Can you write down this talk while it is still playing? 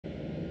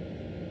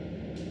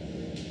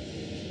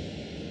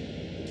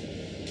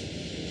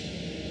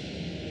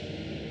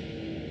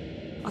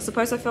I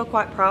suppose I feel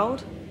quite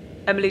proud.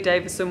 Emily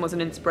Davison was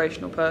an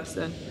inspirational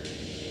person.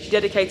 She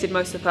dedicated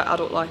most of her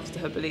adult life to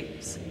her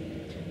beliefs.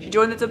 She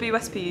joined the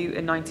WSPU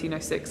in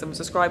 1906 and was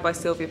described by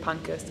Sylvia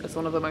Pankhurst as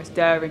one of the most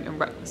daring and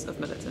reckless of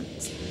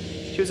militants.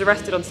 She was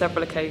arrested on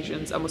several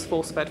occasions and was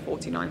force-fed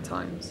 49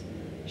 times.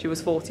 She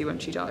was 40 when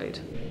she died.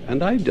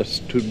 And I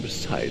just stood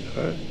beside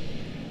her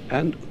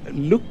and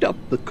looked up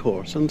the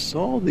course and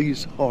saw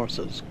these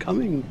horses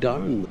coming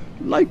down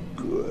like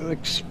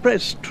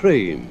express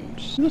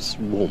trains. This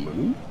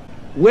woman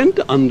went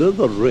under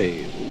the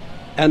rail,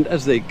 and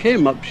as they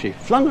came up, she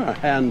flung her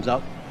hands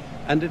up,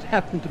 and it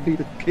happened to be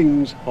the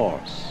king's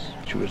horse.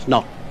 She was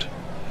knocked.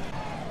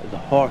 The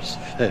horse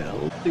fell.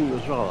 The thing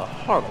was rather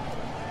horrible.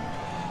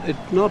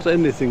 It's not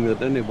anything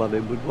that anybody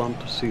would want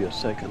to see a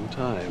second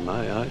time.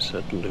 I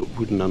certainly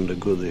wouldn't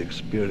undergo the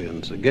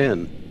experience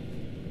again.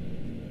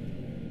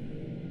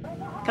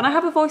 Can I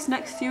have a voice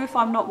next to you if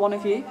I'm not one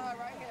of you?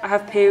 I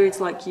have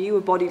periods like you,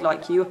 a body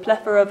like you, a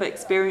plethora of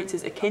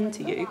experiences akin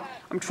to you.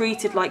 I'm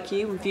treated like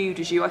you and viewed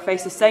as you. I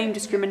face the same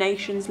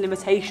discriminations,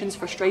 limitations,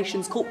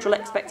 frustrations, cultural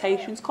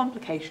expectations,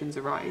 complications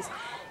arise.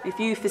 If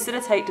you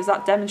facilitate, does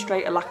that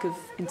demonstrate a lack of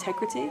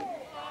integrity?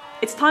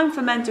 It's time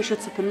for men to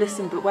shut up and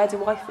listen, but where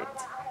do I fit?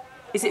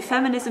 Is it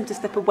feminism to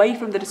step away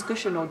from the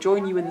discussion or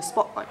join you in the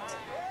spotlight?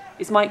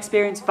 Is my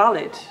experience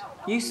valid,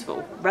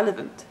 useful,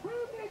 relevant?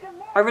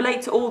 I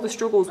relate to all the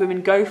struggles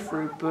women go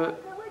through,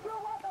 but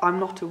I'm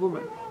not a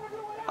woman.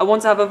 I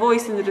want to have a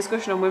voice in the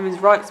discussion on women's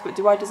rights, but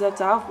do I deserve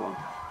to have one?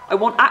 I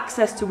want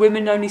access to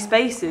women-only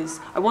spaces.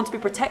 I want to be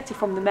protected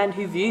from the men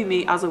who view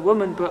me as a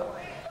woman, but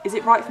is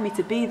it right for me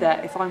to be there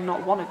if I'm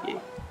not one of you?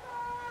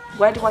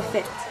 Where do I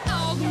fit?